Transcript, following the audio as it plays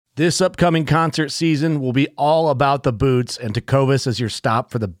This upcoming concert season will be all about the boots, and Tecovas is your stop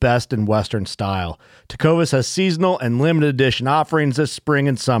for the best in Western style. Tecovas has seasonal and limited edition offerings this spring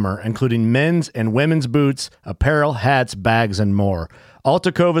and summer, including men's and women's boots, apparel, hats, bags, and more. All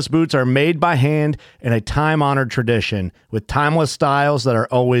Tecovas boots are made by hand in a time-honored tradition with timeless styles that are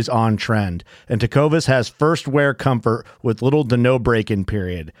always on trend. And Tecovas has first wear comfort with little to no break-in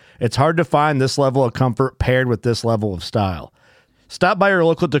period. It's hard to find this level of comfort paired with this level of style. Stop by your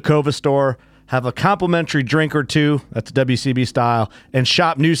local Tecovas store, have a complimentary drink or two, that's WCB style, and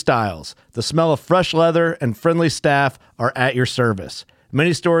shop new styles. The smell of fresh leather and friendly staff are at your service.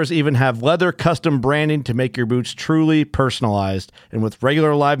 Many stores even have leather custom branding to make your boots truly personalized. And with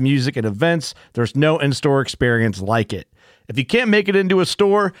regular live music and events, there's no in-store experience like it. If you can't make it into a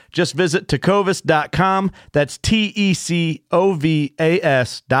store, just visit tecovas.com. That's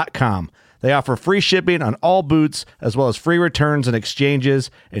TECOVAS.com. They offer free shipping on all boots, as well as free returns and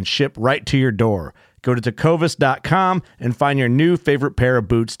exchanges, and ship right to your door. Go to tecovas.com and find your new favorite pair of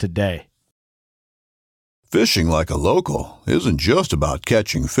boots today. Fishing like a local isn't just about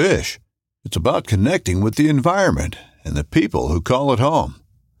catching fish. It's about connecting with the environment and the people who call it home.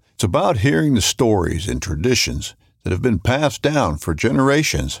 It's about hearing the stories and traditions that have been passed down for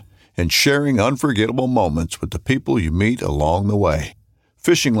generations and sharing unforgettable moments with the people you meet along the way.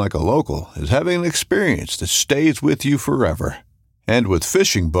 Fishing like a local is having an experience that stays with you forever. And with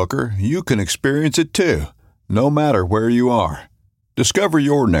Fishing Booker, you can experience it too, no matter where you are. Discover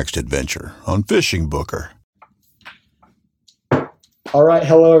your next adventure on Fishing Booker. All right,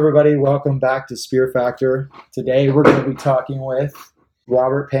 hello everybody. Welcome back to Spear Factor. Today we're going to be talking with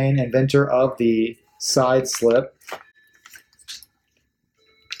Robert Payne, inventor of the side slip.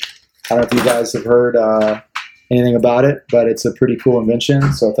 I don't know if you guys have heard anything about it, but it's a pretty cool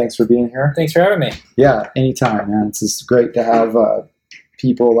invention. So thanks for being here. Thanks for having me. Yeah, anytime, man. It's just great to have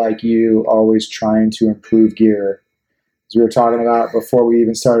people like you always trying to improve gear. As we were talking about before we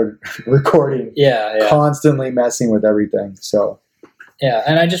even started recording, constantly messing with everything. So yeah,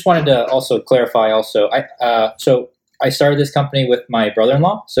 and I just wanted to also clarify. Also, I started this company with my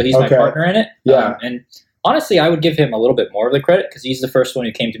brother-in-law, so he's my partner in it. Yeah, and honestly, I would give him a little bit more of the credit because he's the first one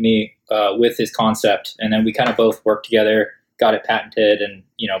who came to me with his concept, and then we kind of both worked together, got it patented, and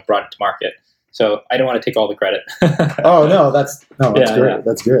brought it to market. So I don't want to take all the credit. Oh no, that's great. Yeah.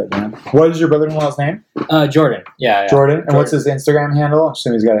 That's good, man. What is your brother-in-law's name? Jordan. Yeah. Jordan. And what's his Instagram handle? I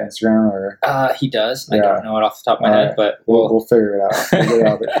assume he's got an Instagram or. He does. I don't know it off the top of my head, but we'll figure it out.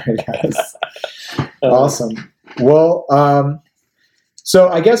 We'll get it out guys. Awesome. Well, so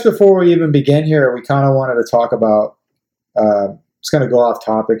I guess before we even begin here, we kind of wanted to talk about. Just going to go off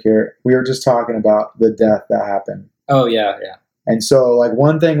topic here. We were just talking about the death that happened. Oh yeah. And so, like,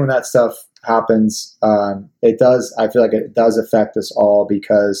 one thing when that stuff happens, it does. I feel like it does affect us all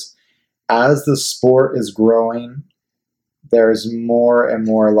because as the sport is growing, there's more and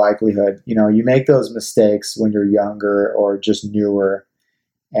more likelihood. You make those mistakes when you're younger or just newer,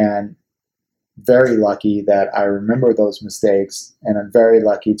 and very lucky that I remember those mistakes, and I'm very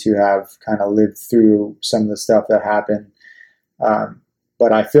lucky to have kind of lived through some of the stuff that happened.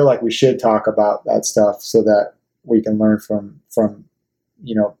 But I feel like we should talk about that stuff so that we can learn from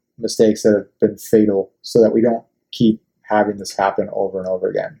mistakes that have been fatal, so that we don't keep having this happen over and over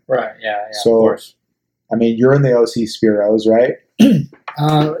again. Right. Yeah. So, of course. I mean, you're in the OC Spearos, right?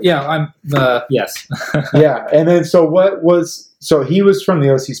 Yeah. I'm. Yes. Yeah. And then, so he was from the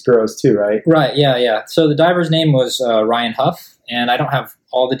OC Spearos too, right? Right. Yeah. So the diver's name was Ryan Huff, and I don't have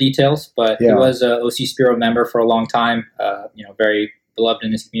all the details, but he was a OC Spearo member for a long time. Very beloved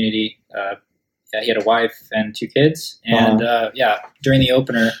in his community. He had a wife and 2 kids, and during the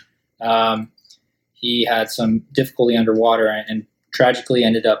opener, he had some difficulty underwater and tragically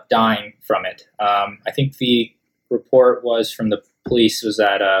ended up dying from it. I think the report was from the police was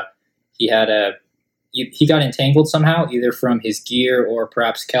that he got entangled somehow, either from his gear or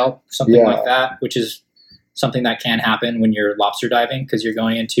perhaps kelp, something like that, which is something that can happen when you're lobster diving because you're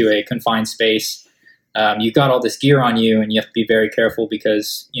going into a confined space. You've got all this gear on you, and you have to be very careful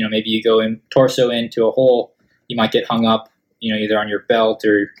because maybe you go in torso into a hole, you might get hung up, either on your belt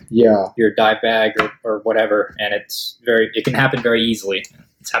or your dive bag or whatever, and it can happen very easily.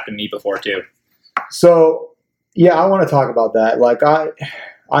 It's happened to me before too. So I want to talk about that. Like I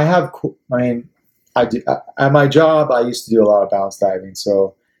do at my job. I used to do a lot of balance diving,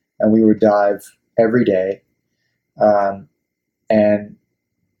 and we would dive every day, and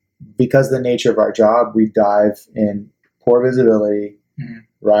because of the nature of our job, we dive in poor visibility,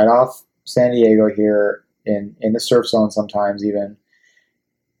 right off San Diego here in the surf zone sometimes even,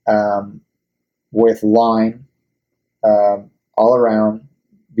 with line all around,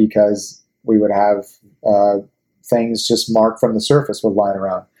 because we would have things just marked from the surface would line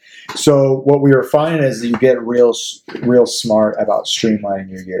around. So what we were finding is that you get real smart about streamlining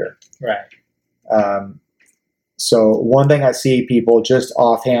your gear. Right. So one thing I see people just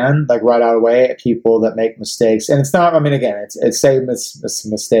offhand, like right out of the way, people that make mistakes, and it's not, I mean, again, it's a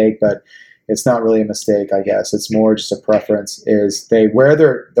mistake, but it's not really a mistake, I guess. It's more just a preference, is they wear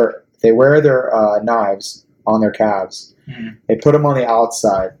their knives on their calves. Mm-hmm. They put them on the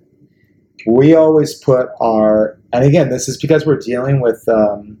outside. We always put and again, this is because we're dealing with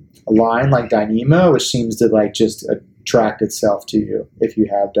a line like Dyneema, which seems to like just attract itself to you if you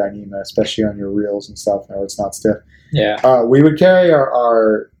have Dyneema, especially on your reels and stuff, or it's not stiff. Yeah. We would carry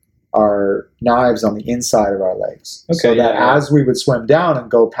our knives on the inside of our legs, so that as we would swim down and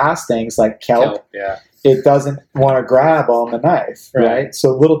go past things like kelp, it doesn't want to grab on the knife, right?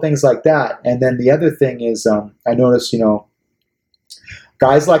 So little things like that. And then the other thing is, I noticed,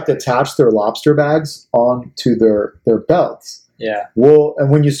 guys like to attach their lobster bags onto their belts. Yeah. Well, and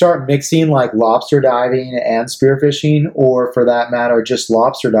when you start mixing like lobster diving and spearfishing, or for that matter, just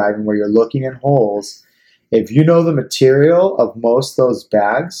lobster diving where you're looking in holes, if you know the material of most of those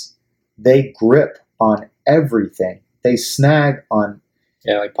bags, they grip on everything. They snag on.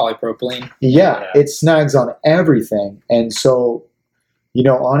 Yeah, like polypropylene. Yeah, it snags on everything. And so,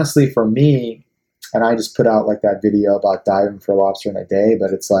 honestly, for me, and I just put out like that video about diving for lobster in a day,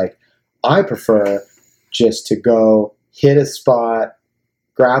 but it's like, I prefer just to go hit a spot,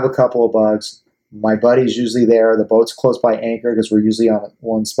 grab a couple of bugs. My buddy's usually there. The boat's close by anchor because we're usually on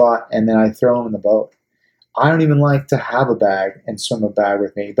one spot, and then I throw them in the boat. I don't even like to have a bag and swim a bag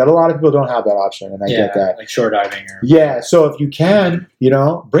with me, but a lot of people don't have that option, and I get that. Like shore diving. So if you can,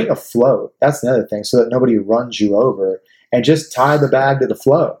 bring a float. That's another thing, so that nobody runs you over, and just tie the bag to the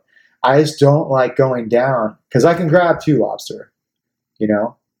float. I just don't like going down because I can grab 2 lobster,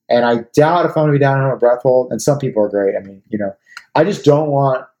 and I doubt if I'm going to be down on a breath hold, and some people are great. I mean, I just don't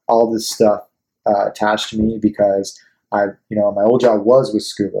want all this stuff attached to me because my old job was with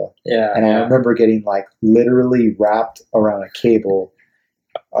scuba. Yeah. And I remember getting like literally wrapped around a cable,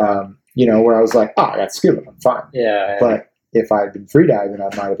 where I was like, I got scuba, I'm fine. Yeah. But if I had been free diving,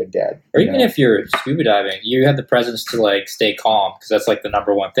 I might have been dead. Or even if you're scuba diving, you have the presence to like stay calm, because that's like the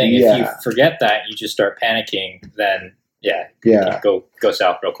number one thing. If you forget that, you just start panicking, then go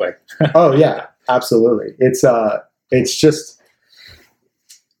south real quick. Oh yeah, absolutely. It's just,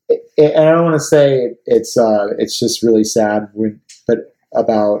 and I don't want to say it's just really sad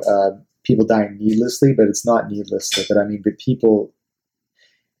about people dying needlessly, but it's not needlessly. But I mean, but people,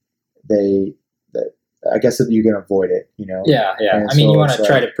 I guess that you can avoid it, Yeah. And I mean, you want to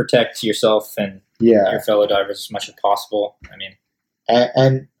try to protect yourself and your fellow divers as much as possible. I mean,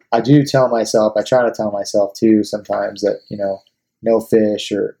 and I do tell myself, I try to tell myself too sometimes that, no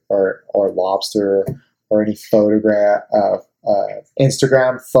fish or lobster or any photograph,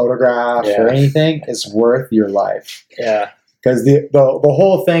 Instagram photograph or anything is worth your life. Yeah. Because the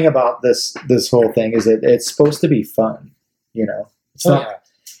whole thing about this whole thing is that it's supposed to be fun, It's not. Yeah.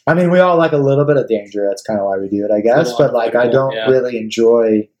 I mean, we all like a little bit of danger. That's kind of why we do it, I guess. But like, I don't really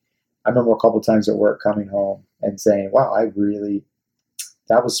enjoy. I remember a couple of times at work coming home and saying, "Wow,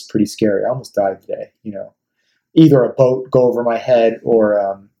 that was pretty scary. I almost died today." Either a boat go over my head, or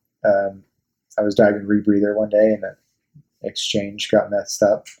I was diving rebreather one day and the exchange got messed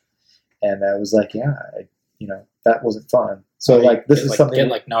up, and I was like, that wasn't fun. So this is something get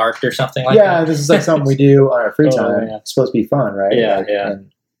like narked or something like that. Yeah, this is like something we do on our free time. Yeah. It's supposed to be fun, right? Yeah,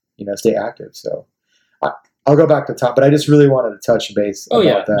 And stay active. So I'll go back to the top, but I just really wanted to touch base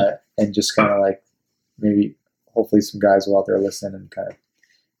about that and just kind of like maybe hopefully some guys will out there listen and kind of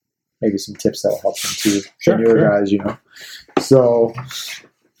maybe some tips that will help them too. Sure, the newer guys, So,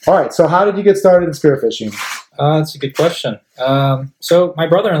 all right. So how did you get started in spearfishing? That's a good question. So my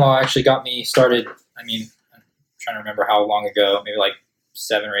brother-in-law actually got me started. I mean, I'm trying to remember how long ago, maybe like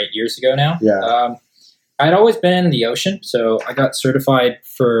 7 or 8 years ago now. Yeah. I'd always been in the ocean, so I got certified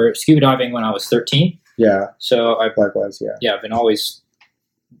for scuba diving when I was 13. Yeah. So likewise, yeah. Yeah, I've been always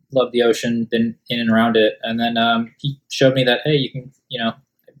loved the ocean, been in and around it, and then he showed me that you can,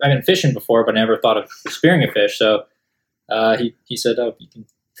 I've been fishing before, but never thought of spearing a fish. So he said, you can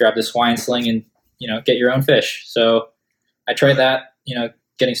grab this Hawaiian sling and get your own fish. So I tried that,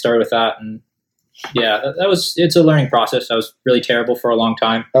 getting started with that, and it's a learning process. I was really terrible for a long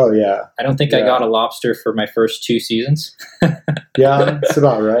time. Oh yeah. I don't think I got a lobster for my first 2 seasons. Yeah, that's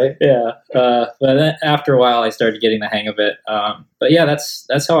about right. Yeah. But then after a while I started getting the hang of it. But yeah,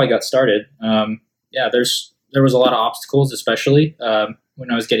 that's how I got started. There was a lot of obstacles, especially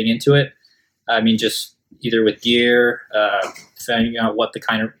when I was getting into it. I mean, just either with gear, figuring out what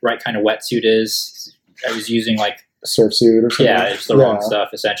the right kind of wetsuit is. I was using like a surf suit or something. Yeah, it's the wrong stuff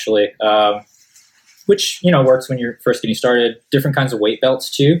essentially. Which works when you're first getting started. Different kinds of weight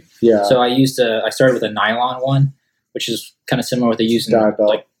belts too. Yeah. So I started with a nylon one, which is kind of similar to what they use in dive belt.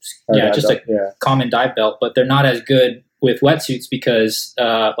 Like just a common dive belt, but they're not as good with wetsuits because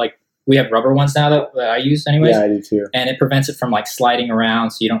like we have rubber ones now that I use anyways. Yeah, I do too. And it prevents it from like sliding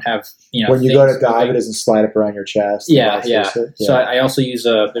around, so you don't have when you go to dive, it doesn't slide up around your chest. Yeah. So I also use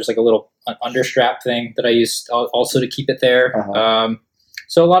there's like a little understrap thing that I use also to keep it there. Uh-huh.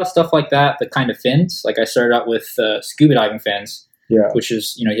 So a lot of stuff like that. The kind of fins, like I started out with scuba diving fins, which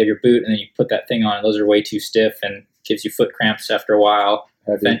is you have your boot and then you put that thing on. And those are way too stiff and gives you foot cramps after a while.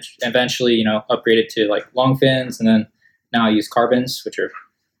 Eventually, upgraded to like long fins, and then now I use carbons, which are.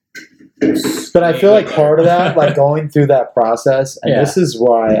 But I feel like part of that, like going through that process, and this is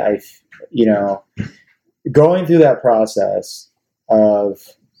why going through that process of,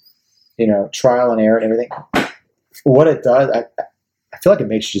 trial and error and everything, what it does, I feel like it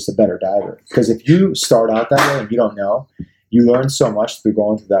makes you just a better diver. Because if you start out that way and you don't know, you learn so much through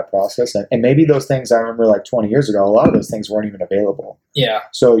going through that process. And maybe those things I remember like 20 years ago, a lot of those things weren't even available. Yeah.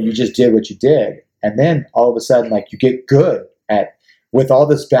 So you just did what you did. And then all of a sudden, like you get good at, with all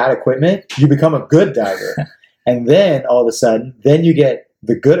this bad equipment, you become a good diver. And then all of a sudden, then you get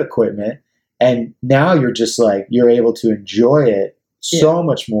the good equipment. And now you're just like, you're able to enjoy it so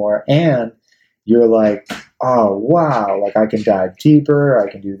much more. And you're like, oh, wow, like I can dive deeper. I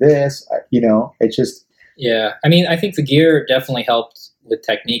can do this. It's just. Yeah. I mean, I think the gear definitely helped with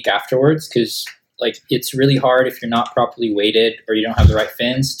technique afterwards because like it's really hard if you're not properly weighted or you don't have the right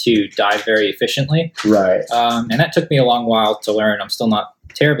fins to dive very efficiently. Right. And that took me a long while to learn. I'm still not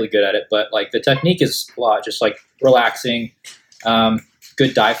terribly good at it, but like the technique is a lot, just like relaxing,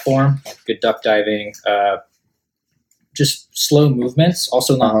 good dive form, like good duck diving, just slow movements.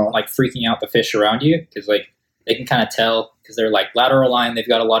 Also not like freaking out the fish around you because like they can kind of tell because they're like lateral line. They've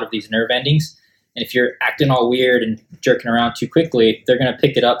got a lot of these nerve endings. And if you're acting all weird and jerking around too quickly, they're going to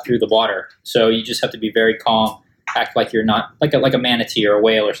pick it up through the water. So you just have to be very calm, act like you're not like a manatee or a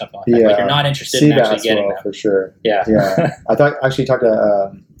whale or something like that. Like you're not interested in actually getting them. For sure. Yeah. I talked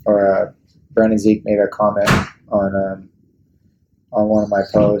to Brandon Zeke made a comment on one of my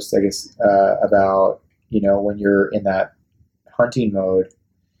posts, I guess, about when you're in that hunting mode,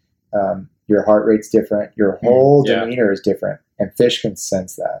 your heart rate's different, your whole demeanor is different, and fish can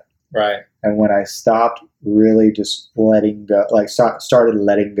sense that. Right. And when I stopped really just letting go, like started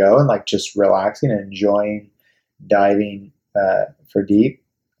letting go and like just relaxing and enjoying diving for deep,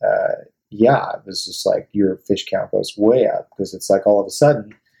 it was just like your fish count goes way up because it's like all of a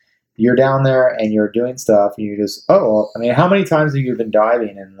sudden you're down there and you're doing stuff and you just, how many times have you been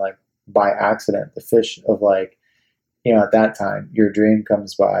diving and like by accident the fish of like, at that time your dream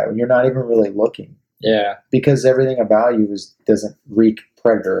comes by when you're not even really looking. Yeah. Because everything about you doesn't reek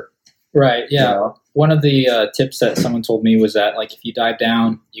predator. Right. Yeah. One of the tips that someone told me was that like if you dive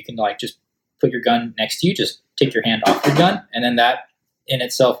down, you can like just put your gun next to you, just take your hand off your gun, and then that in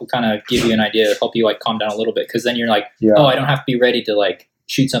itself will kind of give you an idea, help you like calm down a little bit, because then you're like, I don't have to be ready to like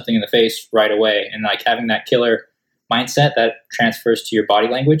shoot something in the face right away, and like having that killer mindset that transfers to your body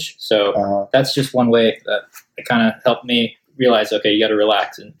language. So that's just one way that it kind of helped me realize, okay, you got to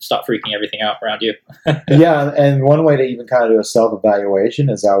relax and stop freaking everything out around you. Yeah, and one way to even kind of do a self-evaluation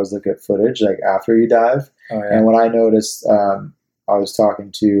is I always look at footage like after you dive. And what I noticed, I was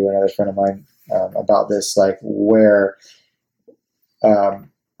talking to another friend of mine about this, like where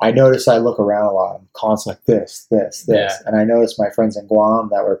I noticed I look around a lot. I'm constantly like this. Yeah. And I noticed my friends in Guam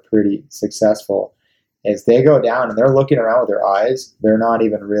that were pretty successful is they go down and they're looking around with their eyes. They're not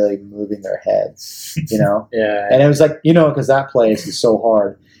even really moving their heads, Yeah. And it was like, because that place is so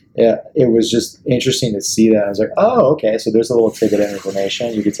hard. It was just interesting to see that. I was like, oh, okay. So there's a little tidbit of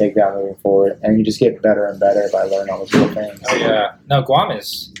information you could take down moving forward. And you just get better and better by learning all those little things. Oh, yeah. No, Guam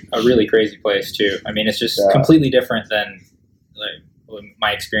is a really crazy place, too. I mean, it's just completely different than like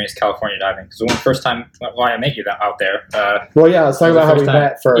my experience California diving. Because the first time I met you out there. Let's talk about how we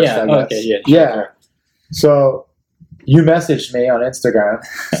met first. Yeah. Okay. Yeah. Sure. So you messaged me on Instagram,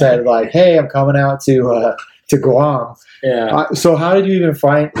 said like, "Hey, I'm coming out to Guam." Yeah. So how did you even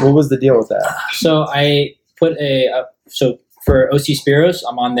find? What was the deal with that? So I put for OC Spiros,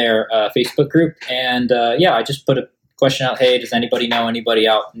 I'm on their Facebook group, and I just put a question out. Hey, does anybody know anybody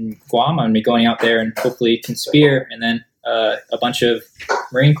out in Guam? I'm gonna be going out there and hopefully can spear. And then a bunch of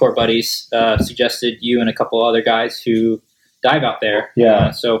Marine Corps buddies suggested you and a couple other guys who dive out there.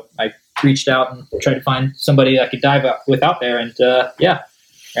 So I reached out and tried to find somebody I could dive with out there, and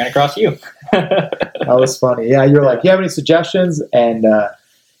ran across you. That was funny. Yeah, you're like, you have any suggestions? And the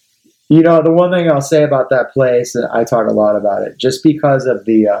one thing I'll say about that place, and I talk a lot about it, just because of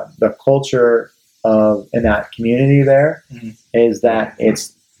the culture in that community there, is that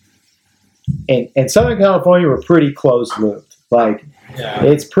it's in Southern California, we're pretty closed-looped. Like,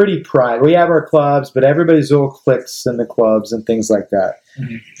 it's pretty private. We have our clubs, but everybody's little cliques in the clubs and things like that.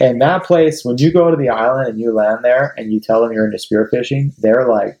 Mm-hmm. And that place, when you go to the island and you land there and you tell them you're into spearfishing, they're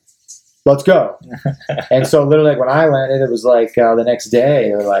like, let's go. And so literally, like, when I landed, it was like the next day,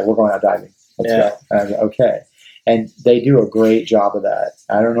 they were like, we're going out diving. Let's go. And I was like, okay. And they do a great job of that.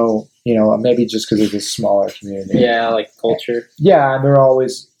 I don't know, maybe just because it's a smaller community. Yeah, like culture. Yeah, and they're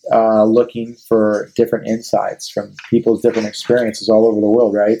always looking for different insights from people's different experiences all over the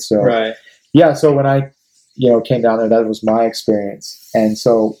world, right? So, yeah, so when I, came down there, that was my experience. And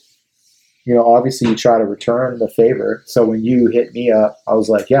so, obviously you try to return the favor. So when you hit me up, I was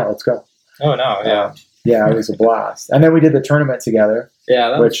like, yeah, let's go. Oh, no, yeah. Yeah, it was a blast. And then we did the tournament together. Yeah,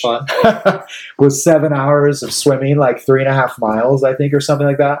 that was fun. Was 7 hours of swimming, like 3.5 miles, I think, or something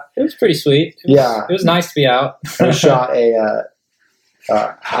like that. It was pretty sweet. It was nice to be out. I shot a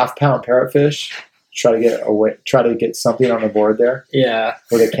half-pound parrotfish. Try to get something on the board there. Yeah,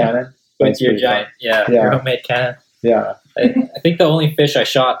 with a cannon. With your giant, your homemade cannon. Yeah, I think the only fish I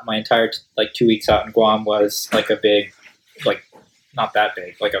shot my entire 2 weeks out in Guam was like a big, like not that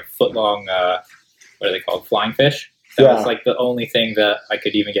big, like a foot long. What are they called? Flying fish. That was like the only thing that I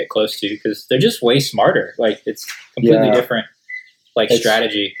could even get close to because they're just way smarter. Like it's completely different,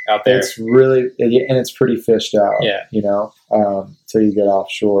 strategy out there. It's really, and it's pretty fished out. Yeah, till you get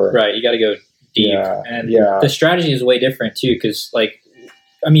offshore. Right, you got to go deep, and the strategy is way different too. Because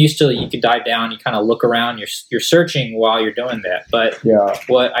I'm used to you could dive down, you kind of look around, you're searching while you're doing that. But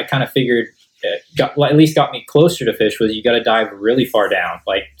what I kind of figured at least got me closer to fish was you got to dive really far down,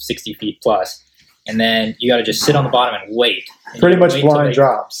 like 60 feet plus. And then you got to just sit on the bottom and wait. Pretty much blind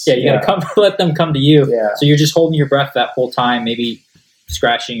drops. Yeah, you got to let them come to you. Yeah. So you're just holding your breath that whole time, maybe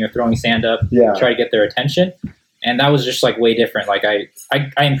scratching or throwing sand up, try to get their attention. And that was just way different. Like I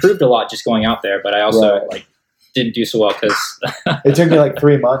improved a lot just going out there, but I also didn't do so well because it took me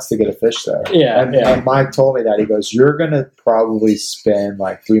 3 months to get a fish there. Yeah, and Mike told me that. He goes, "You're gonna probably spend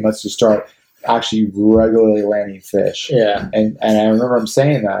 3 months to start actually regularly landing fish." Yeah. And I remember him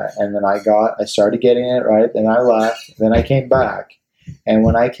saying that. And then I started getting it right. Then I left. Then I came back. And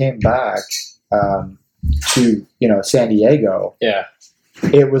when I came back to, San Diego,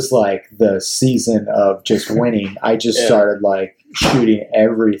 it was like the season of just winning. I just started shooting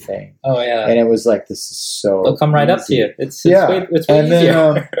everything. Oh yeah. And it was like, this is so they'll come right up to you. It's way and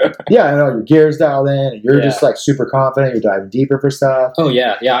easier. Then, I know your gear's dialed in and you're just super confident. You're diving deeper for stuff. Oh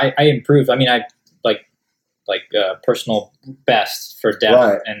yeah. Yeah. I improved. I mean, I personal best for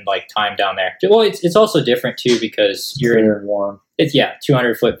depth and time down there. Well, it's also different too, because you're in warm. It's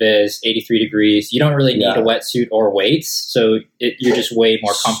 200 foot viz, 83 degrees. You don't really need a wetsuit or weights. So you're just way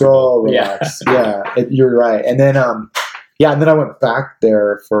more comfortable. So relaxed. You're right. And then, and then I went back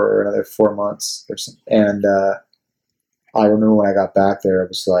there for another 4 months or something. And I remember when I got back there, it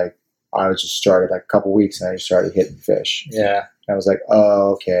was I was just started a couple weeks and I just started hitting fish. Yeah. And I was like,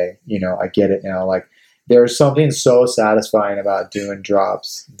 oh, okay. I get it now. There's something so satisfying about doing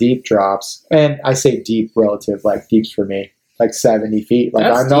drops, deep drops. And I say deep relative, deep's for me, 70 feet.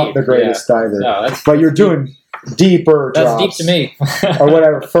 I'm not the greatest diver. No, but you're doing deeper drops. That's deep to me. or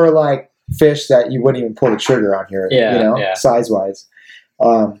whatever, for fish that you wouldn't even pull the trigger on here, size-wise.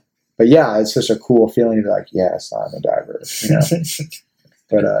 But it's such a cool feeling to be yes, I'm a diver.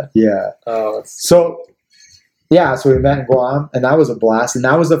 But Oh, so we met in Guam, and that was a blast. And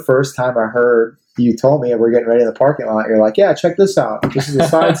that was the first time I heard you told me we're getting ready in the parking lot. You're like, yeah, check this out. This is a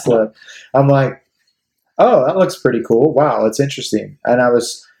side slip. I'm like, oh, that looks pretty cool. Wow, it's interesting. And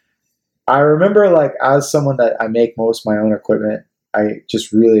I remember as someone that I make most of my own equipment, I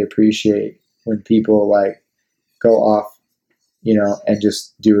just really appreciate when people go off, and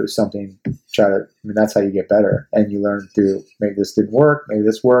just do something, that's how you get better. And you learn through, maybe this didn't work, maybe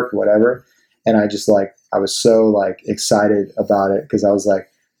this worked, whatever. And I just I was so excited about it because I was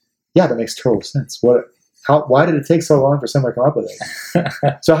yeah, that makes total sense. Why did it take so long for someone to come up with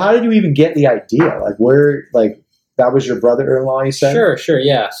it? So how did you even get the idea? That was your brother-in-law, you said? Sure,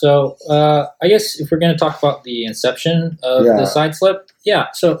 yeah. So I guess if we're going to talk about the inception of the side slip,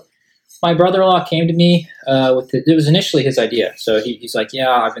 so my brother-in-law came to me it was initially his idea. So he's like, yeah,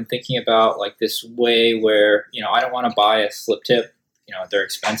 I've been thinking about this way where, I don't want to buy a slip tip. They're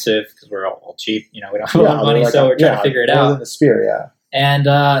expensive because we're all cheap. We don't have a lot of money, so we're trying to figure it out. Than the spear, And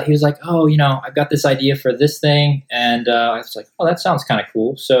he was like, oh, I've got this idea for this thing. And I was like, oh, that sounds kind of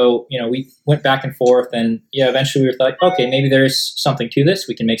cool. So, we went back and forth, and eventually we were like, okay, maybe there's something to this.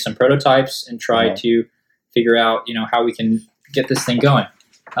 We can make some prototypes and try to figure out, how we can get this thing going.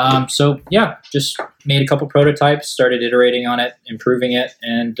 Just made a couple prototypes, started iterating on it, improving it.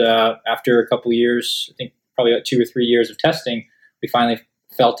 And after a couple years, I think probably about 2 or 3 years of testing, we finally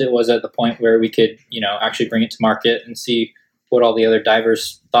felt it was at the point where we could, actually bring it to market and see what all the other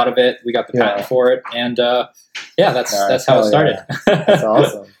divers thought of it. We got the patent for it, and that's how it started. Yeah. That's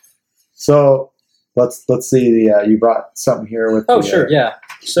awesome. So let's see you brought something here with. Oh, sure, yeah.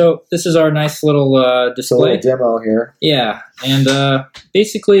 So this is our nice little display. It's a little demo here. Yeah, and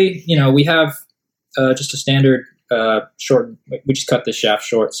basically, we have just a standard short. We just cut the shaft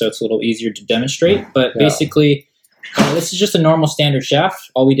short, so it's a little easier to demonstrate. But basically, this is just a normal standard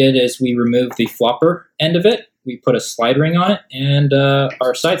shaft. All we did is we removed the flopper end of it. We put a slide ring on it, and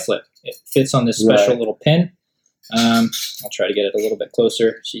our side slip. It fits on this special little pin. I'll try to get it a little bit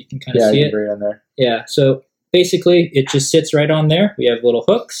closer so you can kind of see it. Right on there. Yeah, so basically it just sits right on there. We have little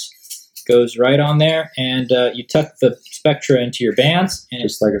hooks, goes right on there, and you tuck the Spectra into your bands. And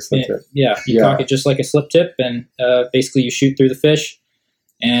just like a slip tip. You cock it just like a slip tip, and basically you shoot through the fish,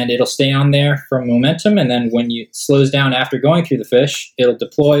 and it'll stay on there for momentum, and then when it slows down after going through the fish, it'll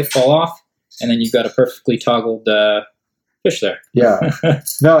deploy, fall off, and then you've got a perfectly toggled fish there. Yeah.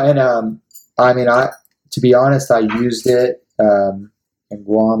 No, and to be honest, I used it in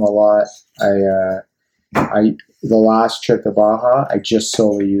Guam a lot. The last trip to Baja, I just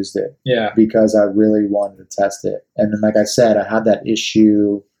solely used it. Yeah. Because I really wanted to test it. And then, like I said, I had that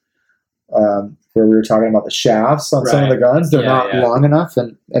issue where we were talking about the shafts on some of the guns. They're not long enough,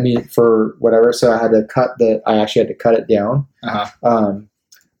 and for whatever. So I had to I actually had to cut it down. I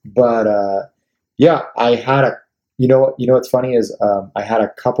had what's funny is I had a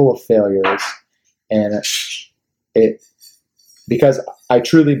couple of failures, and because I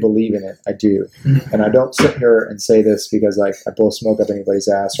truly believe in it, I do. And I don't sit here and say this because I blow smoke up anybody's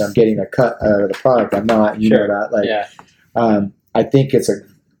ass or I'm getting a cut out of the product. I'm not, know that.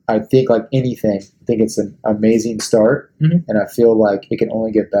 I think like anything, I think it's an amazing start, and I feel like it can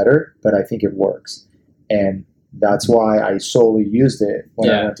only get better, but I think it works. And that's why I solely used it when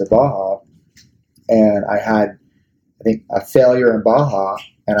I went to Baja. And I had, I think, a failure in Baja,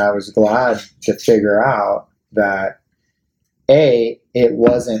 and I was glad to figure out that it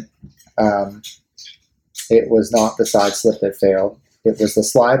wasn't, it was not the side slip that failed. It was the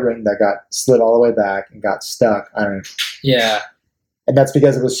slide ring that got slid all the way back and got stuck. And that's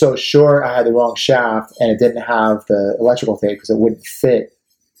because it was so short. I had the wrong shaft, and it didn't have the electrical tape because it wouldn't fit.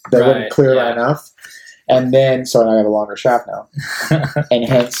 They wouldn't clear enough. And then, so I have a longer shaft now, and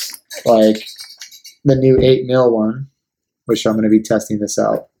hence, like the new 8mm one, which I'm going to be testing this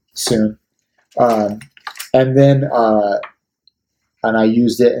out soon. And then, and I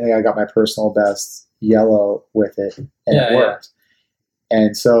used it, and I got my personal best yellow with it, and it worked.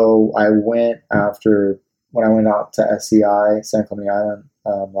 And so I went when I went out to SCI, San Clemente Island,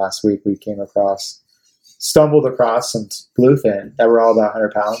 last week, we stumbled across some bluefin that were all about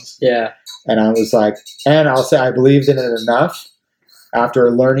 100 pounds. Yeah. And I was like, and I'll say I believed in it enough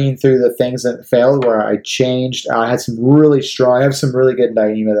after learning through the things that failed, where I changed. I have some really good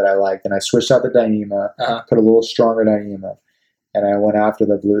Dyneema that I liked, and I switched out the Dyneema, put a little stronger Dyneema, and I went after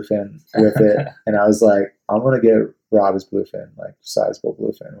the bluefin with it. And I was like, I'm going to get Rob's bluefin, like sizable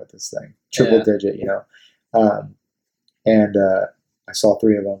bluefin with this thing, triple digit, and I saw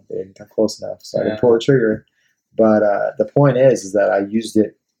 3 of them. They didn't come close enough, so I didn't pull the trigger. But the point is that I used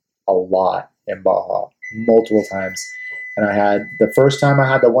it a lot in Baja, multiple times. And the first time I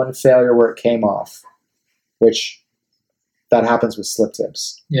had the one failure where it came off, which that happens with slip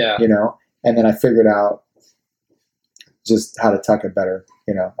tips. Yeah. And then I figured out just how to tuck it better.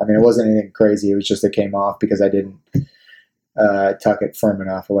 It wasn't anything crazy. It was just it came off because I didn't tuck it firm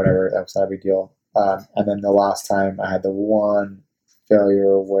enough or whatever. That was not a big deal. And then the last time I had the one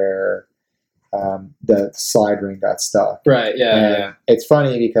failure where the slide ring got stuck. Right. Yeah. It's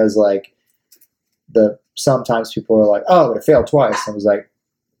funny because sometimes people are like, oh, but it failed twice. And I was like,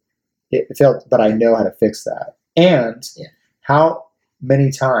 it failed, but I know how to fix that. And how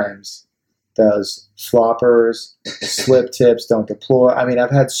many times does floppers, slip tips don't deploy?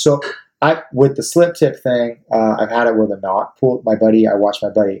 I've had with the slip tip thing, I've had it where the knot pulled. I watched my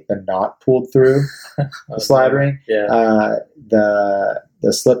buddy, the knot pulled through the slide ring. Yeah.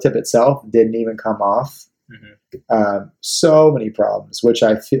 The slip tip itself didn't even come off. So many problems, which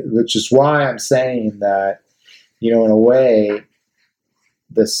is why I'm saying that, in a way,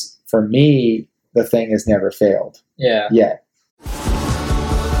 for me, the thing has never failed. Yeah. Yet.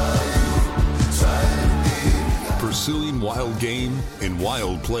 pursuing wild game in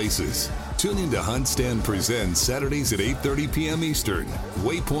wild places. Tune in to Hunt Stand Presents Saturdays at 8:30 p.m. Eastern.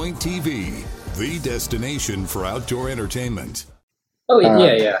 Waypoint TV, the destination for outdoor entertainment. Oh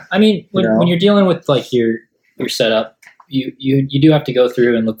yeah. I mean, when you're dealing with like your setup, you do have to go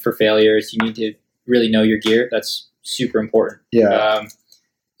through and look for failures. You need to really know your gear. That's super important. Yeah.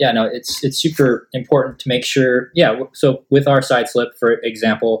 It's super important to make sure. Yeah. So with our side slip, for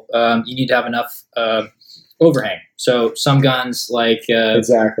example, you need to have enough overhang. So some guns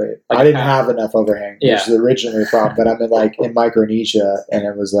exactly. Like I didn't have enough overhang, which is originally a problem. But I'm in Micronesia, and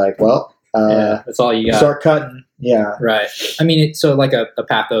it was like, well, that's all you got. Start cutting. Yeah. Right. I mean, so like a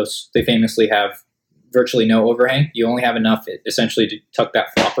Pathos, they famously have virtually no overhang. You only have enough essentially to tuck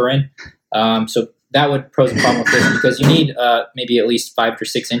that flopper in. So that would pose a problem with this because you need maybe at least 5 to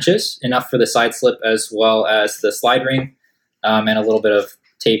 6 inches, enough for the side slip as well as the slide ring, and a little bit of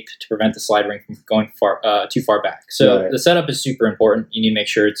tape to prevent the slide ring from going too far back. So the setup is super important. You need to make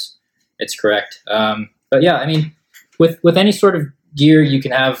sure it's correct. But yeah, I mean, with any sort of gear, you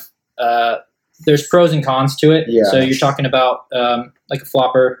can have there's pros and cons to it. Yeah. So you're talking about like a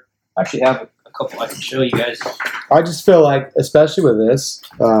flopper. I actually have a couple I can show you guys. I just feel like, especially with this,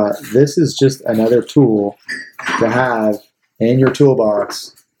 this is just another tool to have in your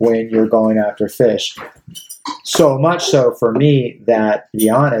toolbox when you're going after fish. So much so for me that, to be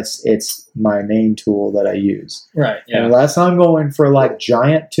honest, it's my main tool that I use. Right. Yeah. Unless I'm going for like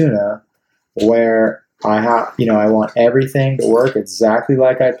giant tuna, where I want everything to work exactly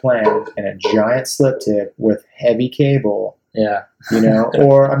like I planned, and a giant slip tip with heavy cable. Yeah.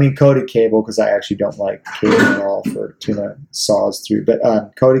 Or coated cable, because I actually don't like cable at all for tuna saws through. But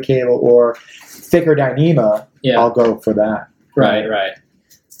coated cable or thicker Dyneema, I'll go for that. Right.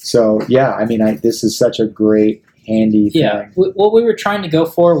 So yeah, this is such a great handy thing. Yeah. What we were trying to go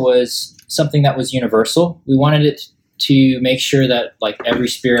for was something that was universal. We wanted it to make sure that like every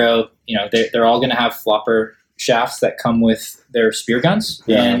Spiro, they're all going to have flopper shafts that come with their spear guns.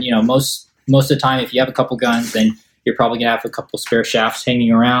 Yeah. And most of the time, if you have a couple guns, then you're probably going to have a couple spare shafts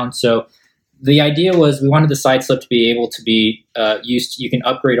hanging around. So the idea was we wanted the side slip to be able to be used. You can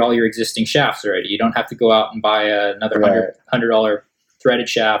upgrade all your existing shafts already. You don't have to go out and buy another $100 threaded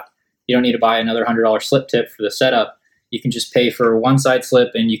shaft. You don't need to buy another $100 slip tip for the setup. You can just pay for one side slip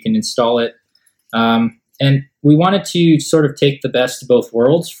and you can install it. And we wanted to sort of take the best of both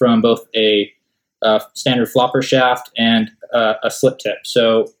worlds from both a standard flopper shaft and a slip tip.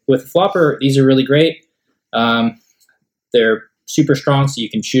 So with the flopper, these are really great. They're super strong, so you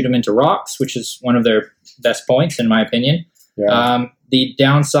can shoot them into rocks, which is one of their best points, in my opinion. Yeah. The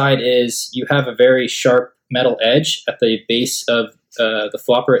downside is you have a very sharp metal edge at the base of the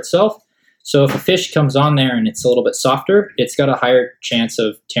flopper itself. So if a fish comes on there and it's a little bit softer, it's got a higher chance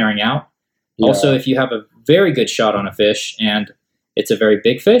of tearing out. Yeah. Also, if you have a very good shot on a fish and it's a very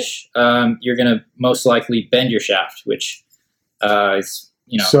big fish, you're going to most likely bend your shaft, which is...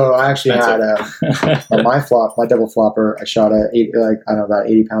 So I actually had on my double flopper, I shot about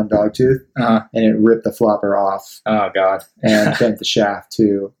 80-pound dogtooth, and it ripped the flopper off. Oh God! And bent the shaft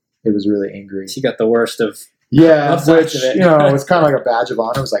too. It was really angry. So you got the worst of which it was kind of like a badge of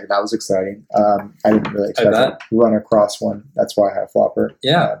honor. It was like that was exciting. I didn't really expect to run across one. That's why I had a flopper.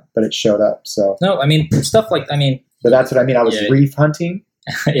 Yeah, but it showed up. So no, stuff like But that's what I mean. I was reef hunting.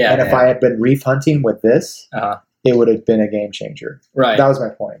 Yeah, and if I had been reef hunting with this. It would have been a game changer. Right. That was my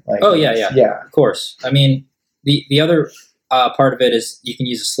point. Yeah. Of course. The other part of it is you can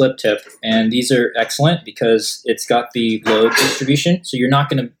use a slip tip, and these are excellent because it's got the load distribution. So you're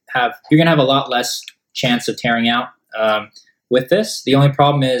going to have a lot less chance of tearing out with this. The only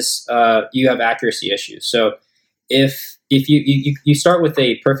problem is you have accuracy issues. So if you start with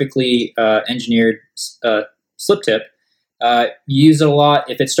a perfectly engineered slip tip, you use it a lot.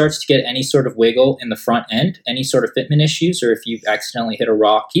 If it starts to get any sort of wiggle in the front end, any sort of fitment issues, or if you accidentally hit a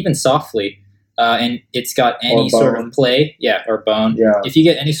rock, even softly, and it's got any sort of play, or bone. Yeah. If you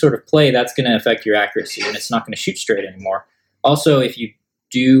get any sort of play, that's going to affect your accuracy, and it's not going to shoot straight anymore. Also, if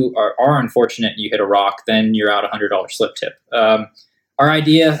you are unfortunate and you hit a rock, then you're out $100 slip tip. Our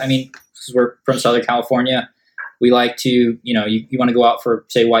idea, because we're from Southern California, we like to, you want to go out for,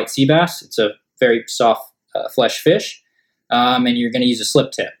 say, white sea bass. It's a very soft flesh fish. And you're going to use a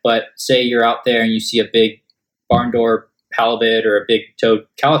slip tip. But say you're out there and you see a big barn door halibut or a big toad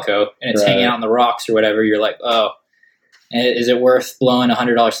calico, and it's hanging out on the rocks or whatever, you're like, oh, is it worth blowing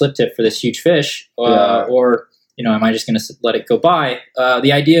 $100 slip tip for this huge fish? Or, am I just going to let it go by?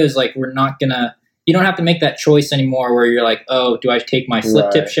 The idea is like, you don't have to make that choice anymore where you're like, oh, do I take my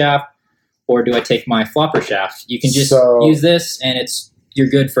slip tip shaft or do I take my flopper shaft? You can just use this, and it's you're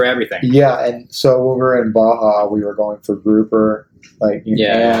good for everything. Yeah, and so when we were in Baja, we were going for grouper, like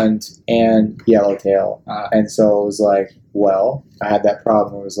and yellowtail, and so it was like, well, I had that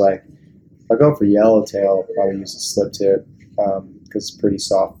problem. It was like, if I go for yellowtail, I'll probably use a slip tip because it's pretty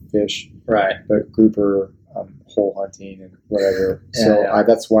soft fish, right? But grouper, hole hunting and whatever. So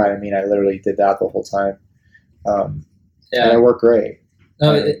that's why I literally did that the whole time, and it worked great.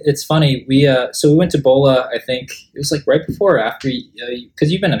 No, it's funny. We went to Bola. I think it was like right before or after,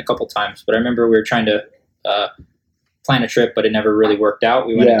 because you've been a couple times. But I remember we were trying to plan a trip, but it never really worked out.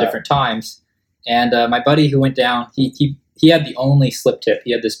 We went at different times, and my buddy who went down, he had the only slip tip.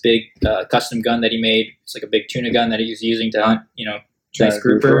 He had this big custom gun that he made. It's like a big tuna gun that he was using to hunt, nice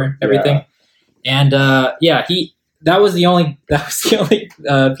grouper and everything. Yeah. And that was the only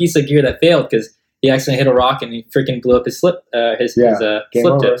piece of gear that failed because he accidentally hit a rock and he freaking blew up his slip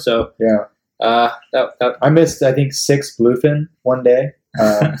slip tip. So I missed, I think, 6 bluefin one day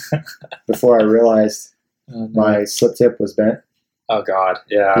before I realized my slip tip was bent. Oh God,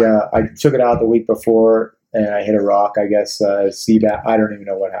 yeah. Yeah, I took it out the week before and I hit a rock. I guess sea bat. I don't even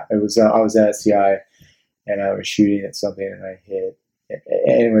know what happened. It was I was at SCI and I was shooting at something and I hit.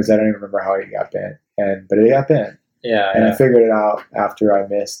 Anyways, I don't even remember how it got bent, but it got bent. Yeah, and I figured it out after I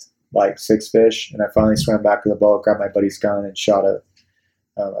missed like 6 fish, and I finally swam back to the boat, grabbed my buddy's gun, and shot a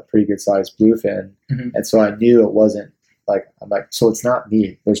pretty good sized bluefin. Mm-hmm. And so I knew it wasn't like, I'm like, so it's not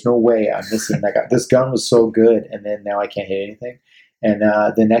me. There's no way I'm missing. Like, this gun was so good, and then now I can't hit anything. And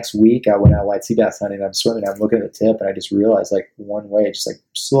the next week, I went out white sea bass hunting. I'm swimming. I'm looking at the tip, and I just realized like one way, just like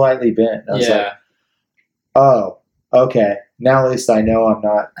slightly bent. And I was like, oh, okay. Now at least I know I'm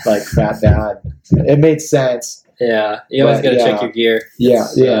not like that bad. It made sense. Yeah, you always got to check your gear. Yeah,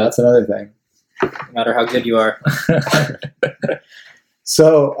 that's another thing. No matter how good you are.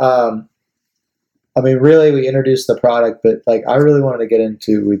 So, really, we introduced the product, but like I really wanted to get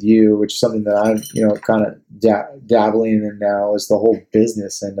into with you, which is something that I'm, kind of dabbling in now, is the whole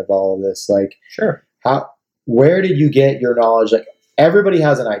business end of all of this. Like, sure. Where did you get your knowledge? Like, everybody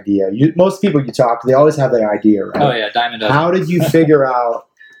has an idea. Most people you talk to, they always have their idea, right? Oh yeah, diamond dozen. How did you figure out?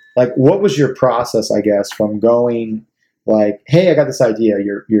 Like, what was your process, I guess, from going like, hey, I got this idea,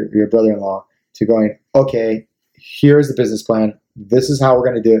 your brother-in-law, to going, okay, here's the business plan. This is how we're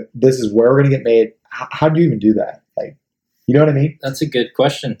going to do it. This is where we're going to get made. How do you even do that? Like, you know what I mean? That's a good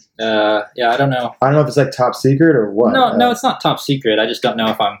question. I don't know. I don't know if it's like top secret or what. No, it's not top secret. I just don't know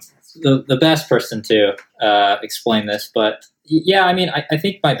if I'm the best person to explain this. But yeah, I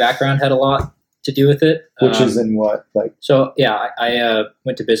think my background had a lot to do with it. Which is in what? Like, so yeah, I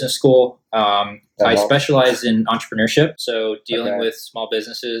went to business school. I specialized in entrepreneurship, so dealing with small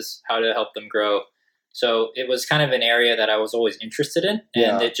businesses, how to help them grow. So it was kind of an area that I was always interested in,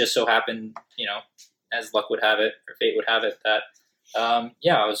 and it just so happened, as luck would have it, or fate would have it, that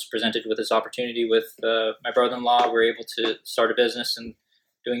I was presented with this opportunity with my brother-in-law. We were able to start a business and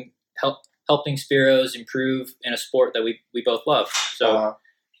helping Spiros improve in a sport that we both love. So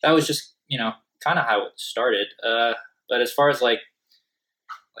that was just kind of how it started. But as far as like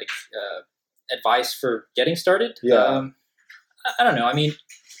advice for getting started, I don't know. I mean,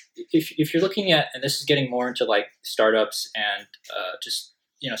 if you're looking at, and this is getting more into like startups and just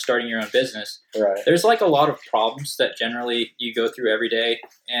starting your own business, right? There's like a lot of problems that generally you go through every day,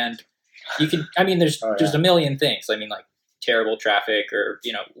 and you can. I mean, there's a million things. I mean, like terrible traffic or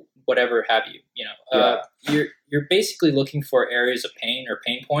whatever have you. You're basically looking for areas of pain or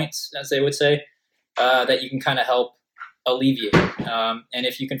pain points, as they would say, that you can kind of help alleviate. And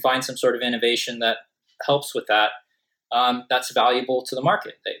if you can find some sort of innovation that helps with that, that's valuable to the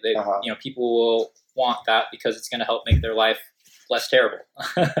market. They people will want that because it's going to help make their life less terrible.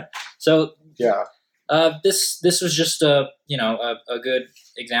 So this was just a good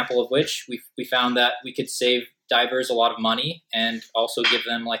example of which we found that we could save divers a lot of money and also give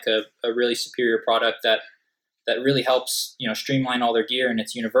them like a really superior product that really helps streamline all their gear, and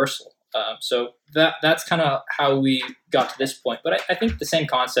it's universal. So that's kind of how we got to this point. But I think the same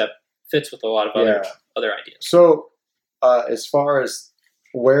concept fits with a lot of other ideas. So as far as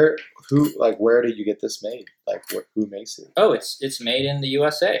where did you get this made? Like, who makes it? Oh, it's made in the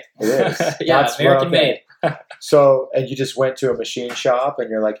USA. It is. Yeah, American made. So, and you just went to a machine shop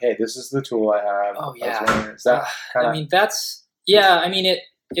and you're like, hey, this is the tool I have. Oh yeah. Is that kind of? I mean, that's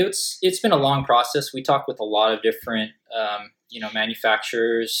it's been a long process. We talked with a lot of different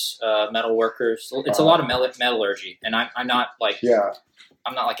manufacturers, metal workers. It's a lot of metallurgy, and I'm not like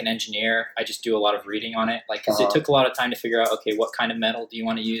I'm not like an engineer. I just do a lot of reading on it, like, because it took a lot of time to figure out, okay, what kind of metal do you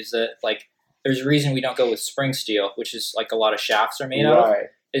want to use? It like, there's a reason we don't go with spring steel, which is like a lot of shafts are made out of,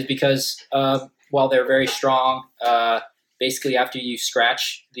 is because while they're very strong, basically after you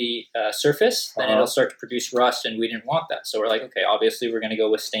scratch the surface, then it'll start to produce rust, and we didn't want that. So we're like, okay, obviously we're going to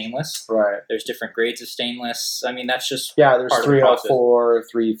go with stainless. Right. There's different grades of stainless. I mean, that's just there's part 304,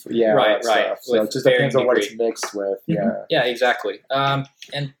 right. Stuff. So it just depends on what it's mixed with. Yeah, exactly. And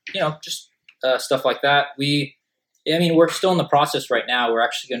just stuff like that. We're still in the process right now. We're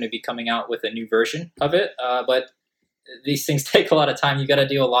actually going to be coming out with a new version of it, but these things take a lot of time. You got to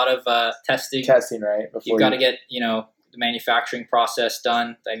do a lot of testing. Testing, right? You've got to get the manufacturing process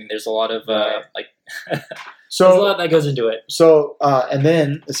done. I mean, there's a lot of so there's a lot that goes into it. So and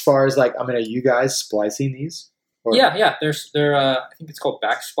then as far as are you guys splicing these? Or? Yeah. They're I think it's called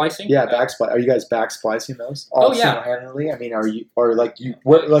back splicing. Yeah, back splicing. Are you guys back splicing those? Single-handedly? I mean, are you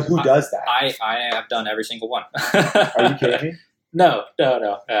who does that? I have done every single one. Are you kidding me? No.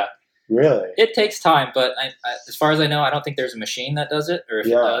 Yeah. Really? It takes time, but as far as I know, I don't think there's a machine that does it, or if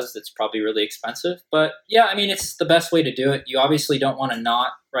it does, it's probably really expensive. But yeah, I mean, it's the best way to do it. You obviously don't want to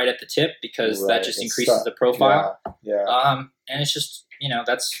knot right at the tip because that just increases the profile. Yeah. And it's just,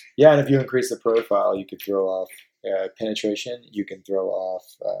 that's... Yeah, and if you increase the profile, you could throw off penetration. You can throw off...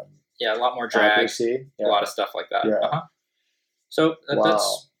 a lot more drag. Accuracy. Yeah. A lot of stuff like that. Yeah. So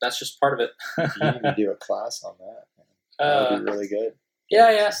that's just part of it. You need to do a class on that. That would be really good.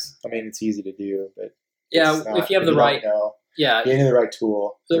 Yeah. I mean, it's easy to do, but if you have the right, getting the right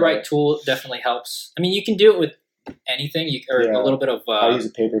tool. The right tool definitely helps. I mean, you can do it with anything, a little bit of I use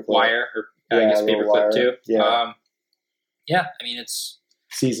a paper clip. wire, or I use paper clip too. Yeah. I mean, it's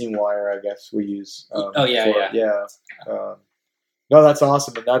seizing wire. I guess we use. No, that's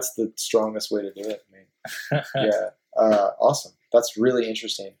awesome, and that's the strongest way to do it. I mean, awesome. That's really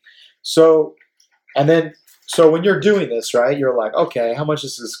interesting. So when you're doing this, right, you're like, okay, how much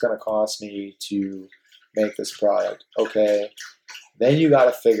is this going to cost me to make this product? Okay. Then you got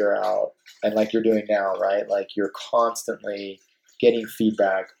to figure out, and like you're doing now, right? Like you're constantly getting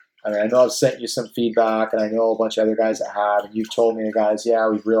feedback. I mean, I know I've sent you some feedback, and I know a bunch of other guys that have, and you've told me, guys,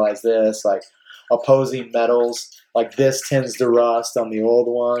 we've realized this, like opposing metals, like this tends to rust on the old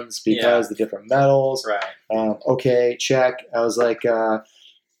ones because the different metals. Right. Okay, check. I was like,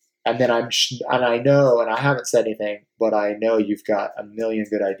 and then I know, and I haven't said anything, but I know you've got a million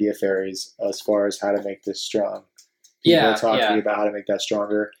good idea fairies as far as how to make this strong. People are talking about how to make that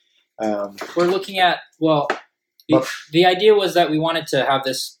stronger. We're looking at, the idea was that we wanted to have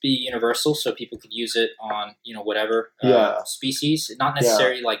this be universal so people could use it on, whatever species, not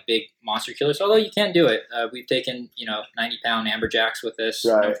necessarily like big monster killers, although you can do it. We've taken, 90-pound amberjacks with this,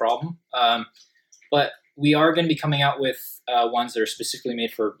 no problem. But we are going to be coming out with ones that are specifically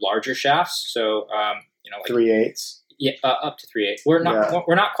made for larger shafts. So, like 3/8. Yeah, up to 3/8. We're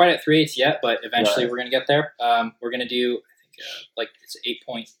not quite at 3/8 yet, but eventually we're going to get there. We're going to do, I think, it's 8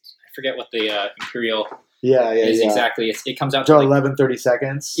 point. I forget what the imperial is exactly. It comes out to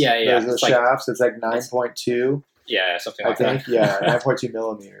 11/32. Yeah. Those shafts. It's like 9.2. Yeah, something like that. I think, 9.2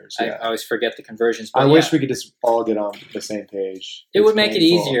 millimeters. I always forget the conversions. But I wish we could just all get on the same page. It would make it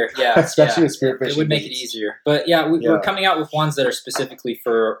easier, especially with spearfishing. It would make it easier. But we're coming out with ones that are specifically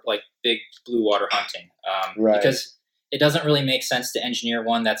for like big blue water hunting, because it doesn't really make sense to engineer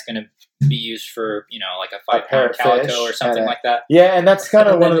one that's going to be used for like a 5-pound calico or something like that. Yeah, and that's kind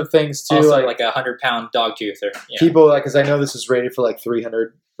of one of the things too. Also, like a 100-pound dogtooth, or people because I know this is rated for like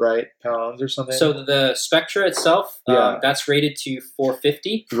 300 pounds or something. So the Spectra itself, that's rated to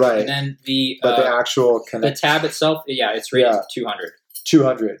 450. Right. And then the actual the tab itself, it's rated to 200.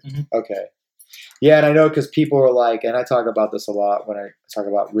 200. Mm-hmm. Okay. Yeah, and I know because people are like, and I talk about this a lot when I talk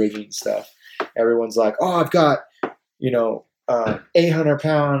about rigging stuff. Everyone's like, "Oh, I've got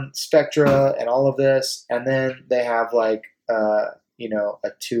 800-pound Spectra and all of this," and then they have like a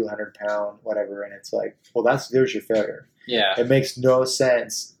 200-pound whatever, and it's like, well, there's your failure. Yeah, it makes no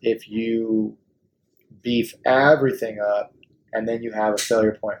sense if you beef everything up and then you have a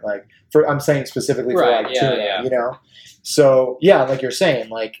failure point. Like I'm saying specifically for like tuna, So like you're saying,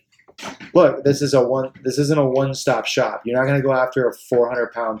 like, look, this isn't a one-stop shop. You're not going to go after a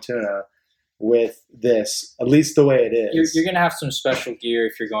 400-pound tuna with this, at least the way it is. You're going to have some special gear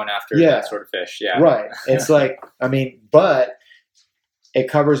if you're going after that sort of fish. Yeah, right. It's like, but it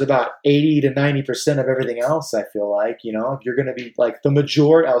covers about 80 to 90% of everything else. I feel like, if you're going to be like the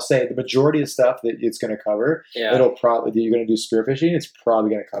majority of stuff that it's going to cover, it'll probably, you're going to do spearfishing, it's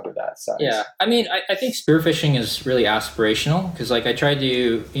probably going to cover that size. Yeah. I mean, I think spearfishing is really aspirational because like I tried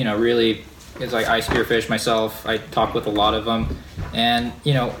to, really, because like I spearfish myself, I talk with a lot of them, and,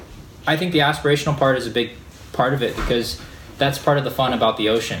 I think the aspirational part is a big part of it because that's part of the fun about the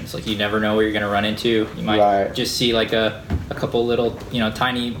oceans. Like, you never know what you're going to run into. You might just see like a couple little,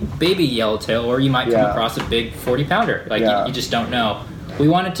 tiny baby yellowtail, or you might come across a big 40-pounder. Like, you just don't know. We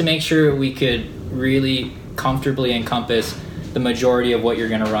wanted to make sure we could really comfortably encompass the majority of what you're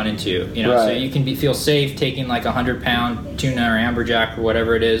going to run into. So you can feel safe taking like 100-pound tuna or amberjack or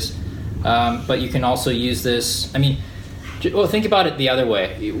whatever it is. But you can also use this. I mean, well, think about it the other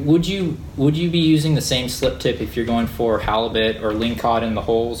way. Would you be using the same slip tip if you're going for halibut or lingcod in the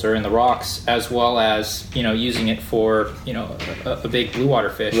holes or in the rocks, as well as using it for a big blue water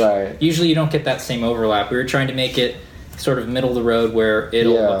fish? Right. Usually you don't get that same overlap. We were trying to make it sort of middle of the road where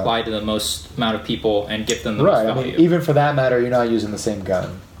it'll apply to the most amount of people and give them the most value. I mean, even for that matter, you're not using the same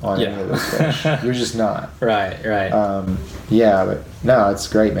gun on any of those fish. You're just not. Right. But no, it's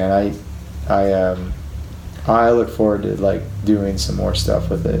great, man. I look forward to like doing some more stuff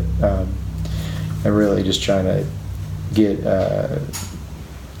with it, and really just trying to get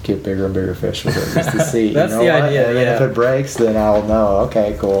bigger and bigger fish with it, just to see. That's the idea. And if it breaks, then I'll know.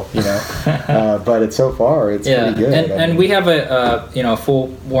 Okay, cool. But so far it's pretty good. And we have a full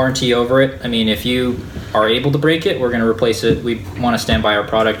warranty over it. I mean, if you are able to break it, we're going to replace it. We want to stand by our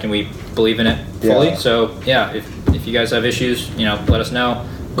product, and we believe in it fully. Yeah. So if you guys have issues, let us know.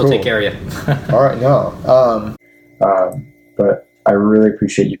 We'll take care of you. All right, no. But I really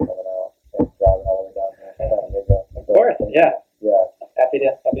appreciate you coming out and driving all the way down here. Of course, yeah. Happy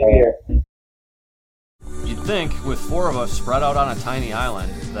to be here. You'd think, with 4 of us spread out on a tiny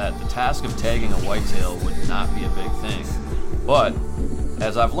island, that the task of tagging a whitetail would not be a big thing. But,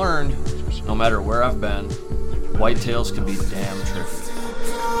 as I've learned, no matter where I've been, whitetails can be damn tricky.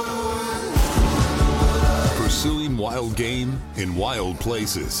 Pursuing wild game in wild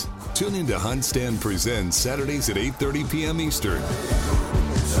places. Tune in to Hunt Stand Presents Saturdays at 8:30 p.m. Eastern.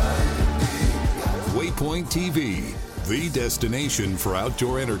 Waypoint TV, the destination for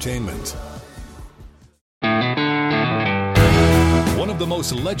outdoor entertainment. One of the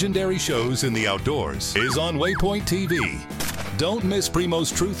most legendary shows in the outdoors is on Waypoint TV. Don't miss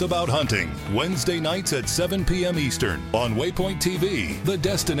Primo's Truth About Hunting, Wednesday nights at 7 p.m. Eastern on Waypoint TV, the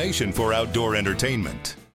destination for outdoor entertainment.